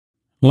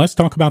Let's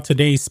talk about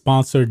today's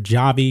sponsor,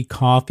 Javy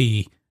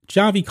Coffee.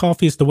 Javy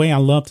Coffee is the way I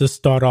love to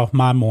start off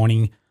my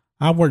morning.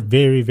 I work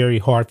very, very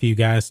hard for you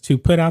guys to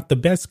put out the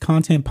best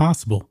content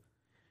possible.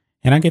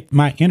 And I get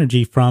my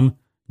energy from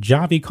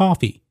Javy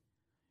Coffee.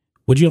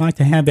 Would you like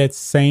to have that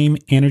same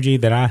energy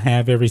that I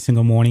have every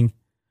single morning?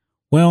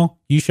 Well,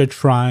 you should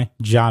try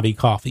Javy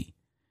Coffee.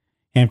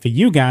 And for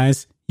you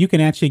guys, you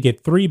can actually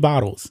get 3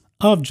 bottles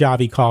of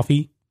Javy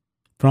Coffee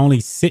for only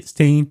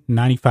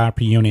 $16.95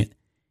 per unit.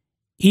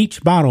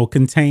 Each bottle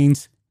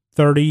contains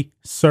 30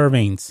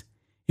 servings.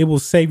 It will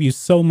save you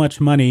so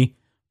much money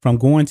from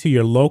going to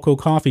your local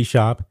coffee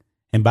shop.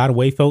 And by the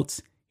way,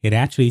 folks, it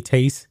actually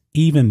tastes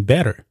even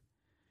better.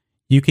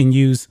 You can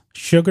use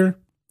sugar.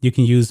 You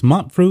can use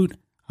monk fruit.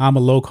 I'm a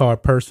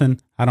low-carb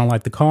person. I don't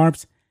like the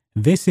carbs.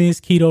 This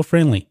is keto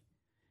friendly.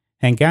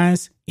 And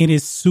guys, it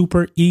is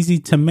super easy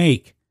to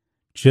make.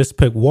 Just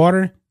put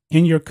water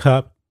in your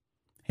cup,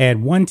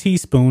 add 1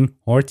 teaspoon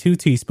or 2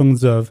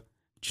 teaspoons of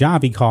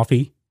Javy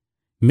Coffee,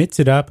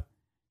 mix it up,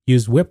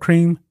 use whipped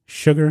cream,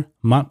 sugar,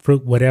 monk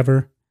fruit,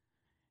 whatever.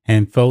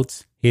 And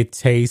folks, it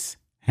tastes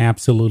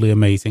absolutely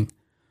amazing.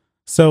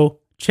 So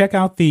check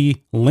out the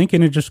link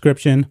in the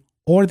description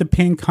or the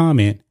pinned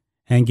comment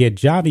and get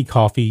Javy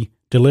Coffee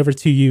delivered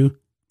to you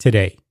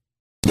today.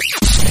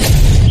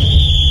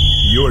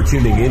 You're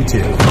tuning into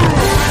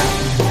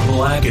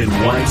Black and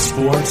White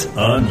Sports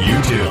on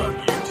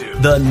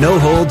YouTube. The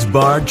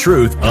no-holds-barred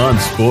truth on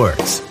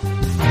sports.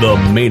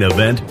 The main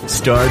event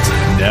starts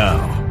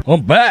now.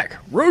 I'm back.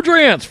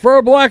 Rudrance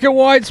for Black and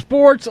White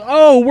Sports.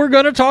 Oh, we're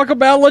going to talk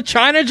about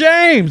LaChina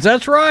James.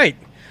 That's right.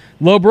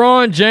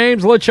 LeBron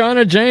James,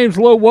 LaChina James,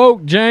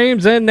 LaWoke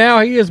James, and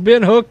now he has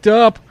been hooked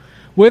up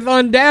with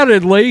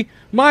undoubtedly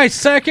my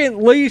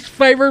second least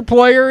favorite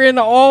player in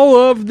all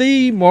of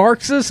the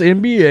Marxist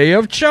NBA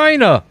of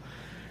China,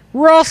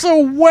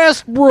 Russell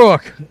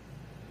Westbrook.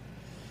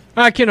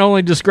 I can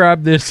only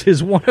describe this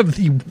as one of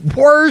the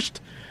worst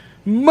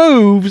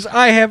moves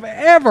I have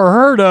ever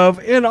heard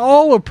of in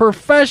all of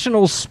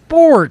professional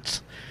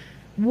sports.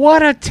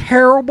 What a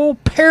terrible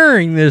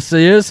pairing this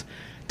is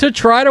to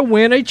try to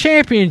win a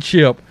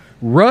championship.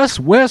 Russ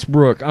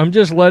Westbrook, I'm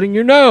just letting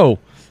you know,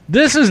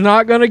 this is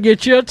not going to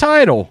get you a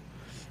title.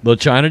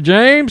 LaChina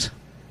James,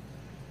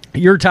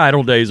 your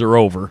title days are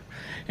over.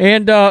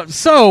 And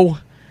so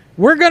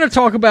we're going to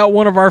talk about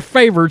one of our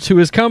favorites who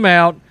has come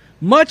out,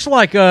 much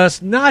like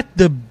us, not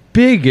the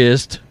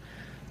biggest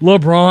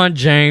LeBron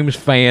James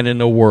fan in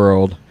the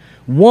world.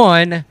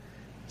 One,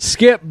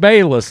 Skip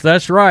Bayless.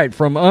 That's right,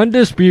 from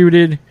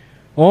Undisputed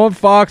on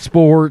Fox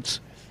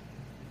Sports.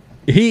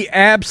 He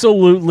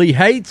absolutely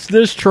hates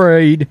this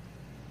trade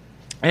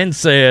and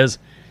says,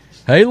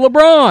 hey,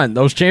 LeBron,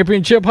 those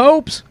championship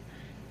hopes,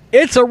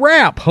 it's a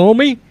wrap,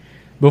 homie.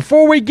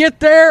 Before we get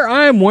there,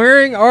 I am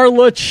wearing our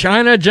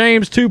LaChina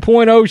James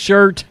 2.0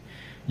 shirt.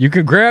 You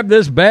can grab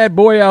this bad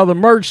boy out of the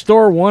merch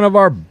store, one of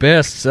our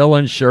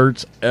best-selling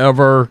shirts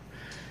ever.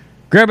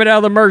 Grab it out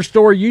of the merch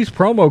store. Use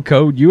promo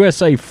code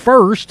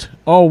USA1ST,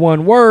 all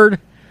one word,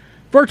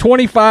 for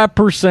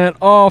 25%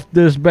 off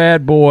this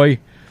bad boy.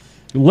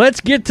 Let's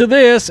get to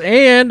this,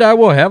 and I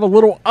will have a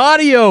little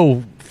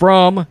audio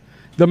from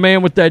the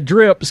man with that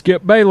drip,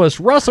 Skip Bayless.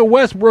 Russell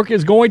Westbrook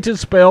is going to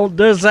spell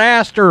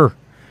disaster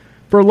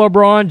for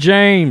LeBron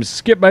James.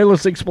 Skip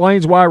Bayless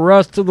explains why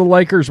Russ to the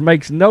Lakers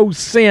makes no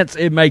sense.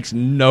 It makes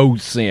no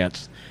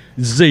sense.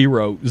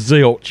 Zero.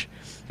 Zilch.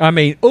 I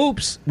mean,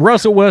 oops,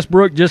 Russell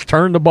Westbrook just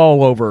turned the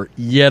ball over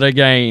yet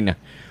again.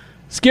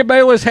 Skip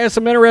Bayless has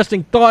some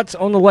interesting thoughts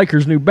on the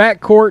Lakers' new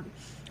backcourt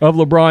of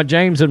LeBron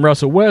James and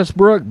Russell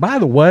Westbrook. By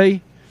the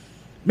way,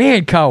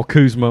 man, Kyle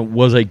Kuzma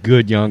was a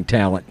good young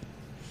talent.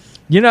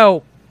 You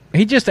know,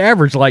 he just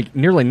averaged like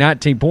nearly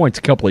 19 points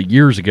a couple of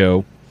years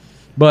ago.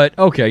 But,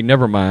 okay,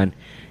 never mind.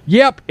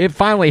 Yep, it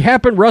finally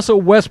happened.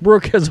 Russell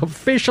Westbrook has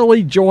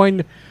officially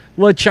joined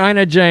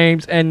LaChina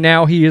James, and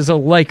now he is a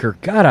Laker.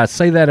 God, I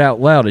say that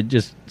out loud. It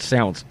just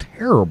sounds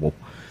terrible.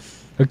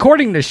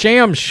 According to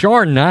Shams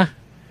Charania,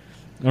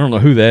 I don't know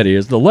who that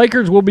is, the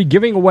Lakers will be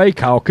giving away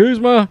Kyle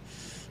Kuzma,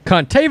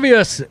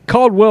 Contavious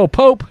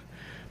Caldwell-Pope,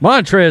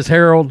 Montrezl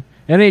Harrell,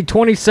 and a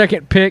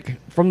 22nd pick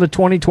from the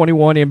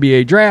 2021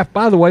 NBA Draft.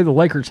 By the way, the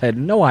Lakers had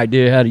no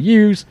idea how to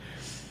use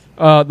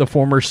the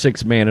former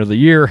Sixth Man of the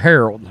Year,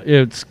 Harrell.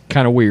 It's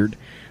kind of weird.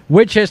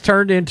 Which has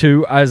turned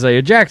into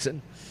Isaiah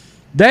Jackson.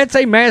 That's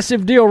a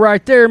massive deal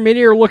right there.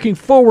 Many are looking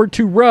forward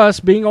to Russ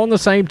being on the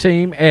same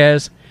team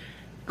as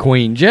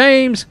Queen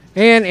James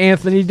and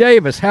Anthony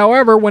Davis.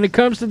 However, when it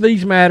comes to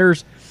these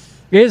matters,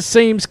 it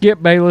seems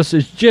Skip Bayless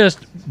is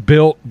just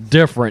built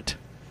different.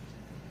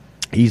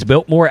 He's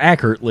built more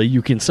accurately,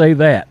 you can say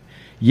that.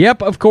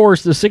 Yep, of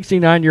course, the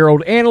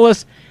 69-year-old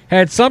analyst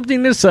had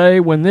something to say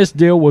when this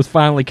deal was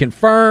finally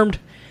confirmed,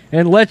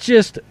 and let's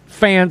just,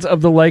 fans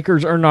of the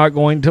Lakers are not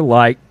going to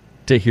like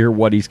to hear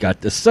what he's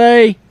got to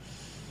say.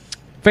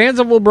 Fans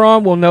of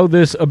LeBron will know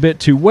this a bit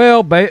too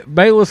well.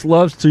 Bayless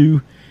loves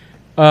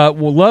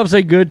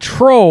a good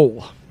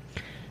troll.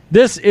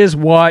 This is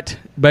what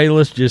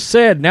Bayless just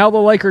said. Now the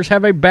Lakers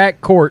have a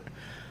backcourt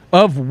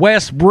of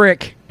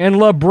Westbrick and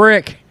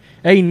LeBrick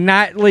a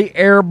nightly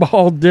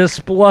airball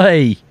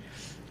display.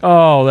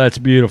 Oh, that's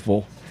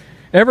beautiful.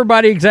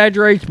 Everybody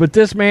exaggerates, but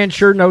this man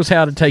sure knows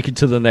how to take it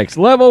to the next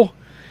level.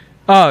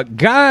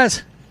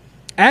 Guys,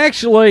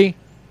 actually,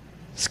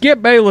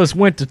 Skip Bayless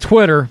went to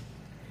Twitter,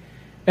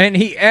 and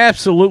he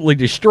absolutely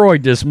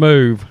destroyed this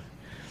move.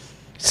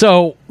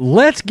 So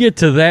let's get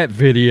to that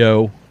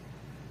video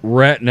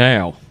right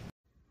now.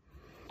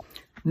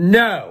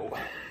 No,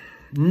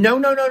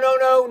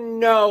 LeBron.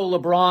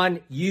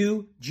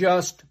 You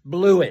just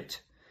blew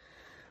it.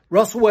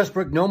 Russell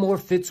Westbrook no more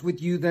fits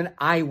with you than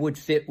I would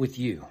fit with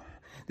you.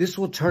 This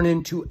will turn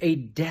into a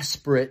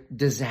desperate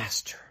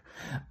disaster.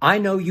 I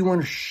know you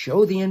want to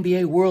show the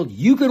NBA world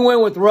you can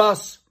win with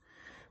Russ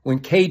when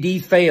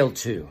KD failed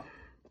to.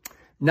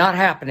 Not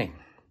happening.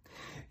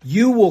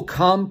 You will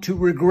come to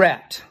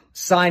regret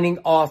signing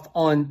off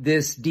on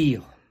this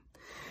deal.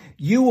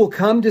 You will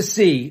come to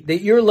see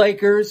that your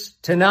Lakers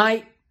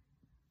tonight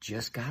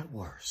just got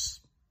worse.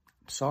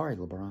 Sorry,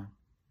 LeBron.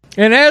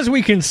 And as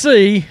we can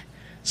see,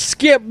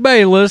 Skip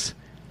Bayless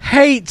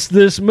hates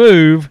this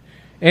move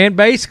and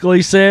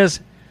basically says,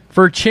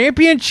 for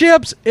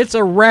championships, it's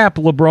a wrap,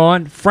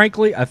 LeBron.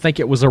 Frankly, I think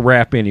it was a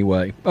wrap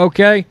anyway.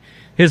 Okay?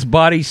 His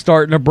body's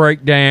starting to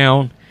break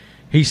down.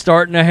 He's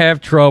starting to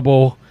have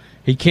trouble.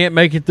 He can't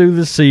make it through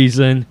the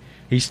season.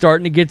 He's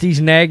starting to get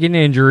these nagging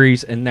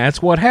injuries, and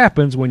that's what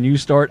happens when you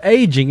start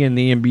aging in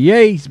the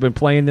NBA. He's been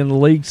playing in the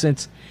league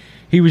since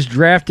he was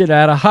drafted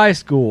out of high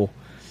school.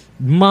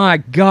 My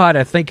God,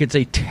 I think it's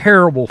a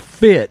terrible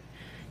fit.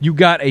 You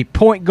got a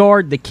point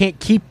guard that can't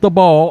keep the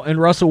ball in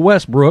Russell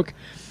Westbrook,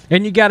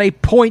 and you got a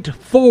point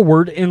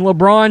forward in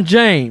LeBron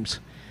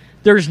James.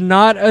 There's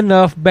not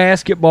enough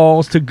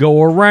basketballs to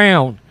go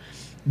around.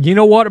 You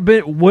know what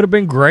would have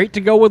been great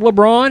to go with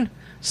LeBron?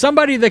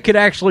 Somebody that could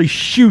actually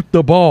shoot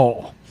the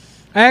ball.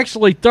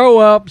 Actually throw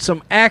up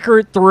some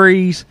accurate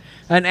threes,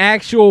 an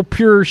actual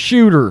pure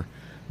shooter.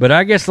 But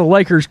I guess the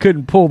Lakers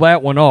couldn't pull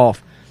that one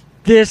off.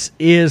 This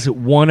is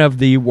one of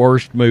the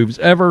worst moves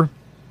ever.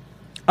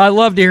 I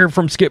love to hear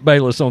from Skip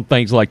Bayless on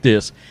things like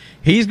this.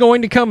 He's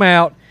going to come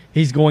out.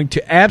 He's going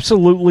to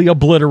absolutely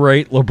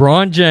obliterate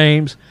LeBron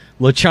James,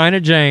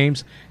 LaChina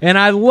James, and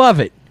I love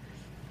it.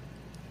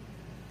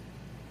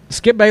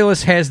 Skip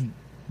Bayless has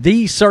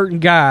these certain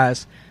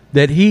guys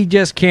that he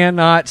just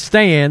cannot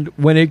stand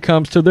when it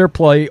comes to their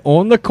play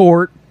on the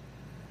court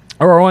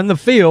or on the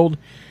field,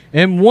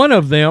 and one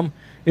of them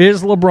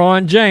is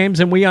LeBron James,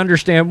 and we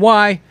understand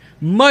why.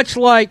 Much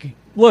like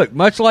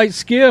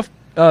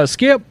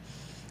Skip,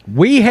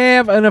 we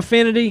have an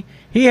affinity.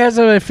 He has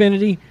an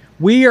affinity.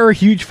 We are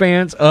huge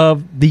fans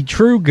of the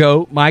true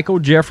GOAT, Michael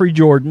Jeffrey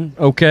Jordan,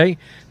 okay?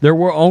 There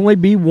will only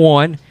be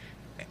one.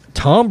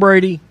 Tom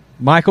Brady,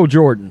 Michael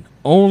Jordan.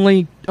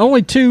 Only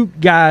two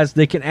guys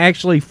that can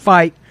actually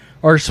fight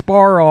or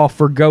spar off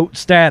for GOAT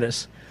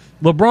status.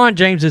 LeBron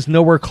James is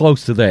nowhere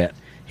close to that.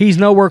 He's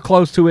nowhere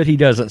close to it. He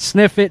doesn't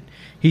sniff it.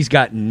 He's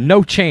got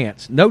no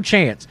chance. No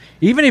chance.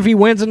 Even if he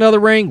wins another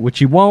ring, which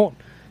he won't,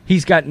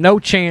 he's got no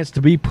chance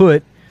to be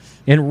put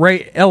and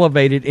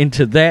elevated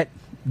into that.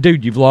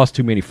 Dude, you've lost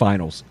too many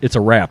finals. It's a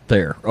wrap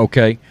there,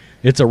 okay?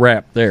 It's a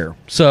wrap there.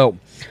 So,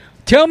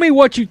 tell me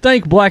what you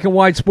think, black and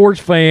white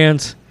sports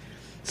fans.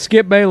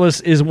 Skip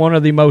Bayless is one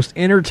of the most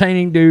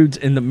entertaining dudes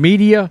in the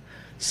media.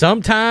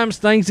 Sometimes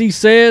things he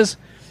says,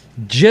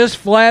 just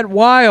flat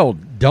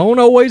wild. Don't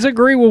always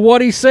agree with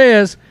what he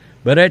says,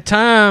 but at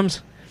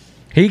times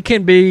he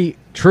can be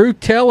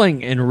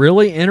truth-telling and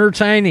really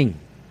entertaining.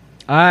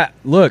 I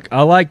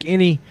like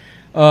any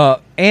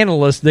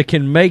analyst that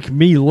can make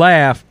me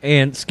laugh,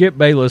 and Skip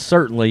Bayless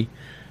certainly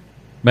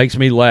makes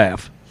me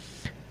laugh.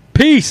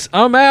 Peace.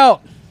 I'm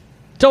out.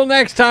 Till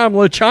next time,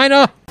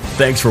 LaChina.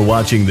 Thanks for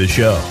watching the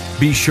show.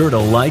 Be sure to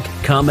like,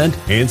 comment,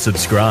 and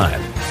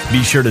subscribe.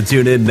 Be sure to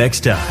tune in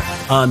next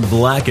time on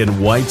Black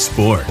and White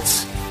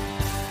Sports.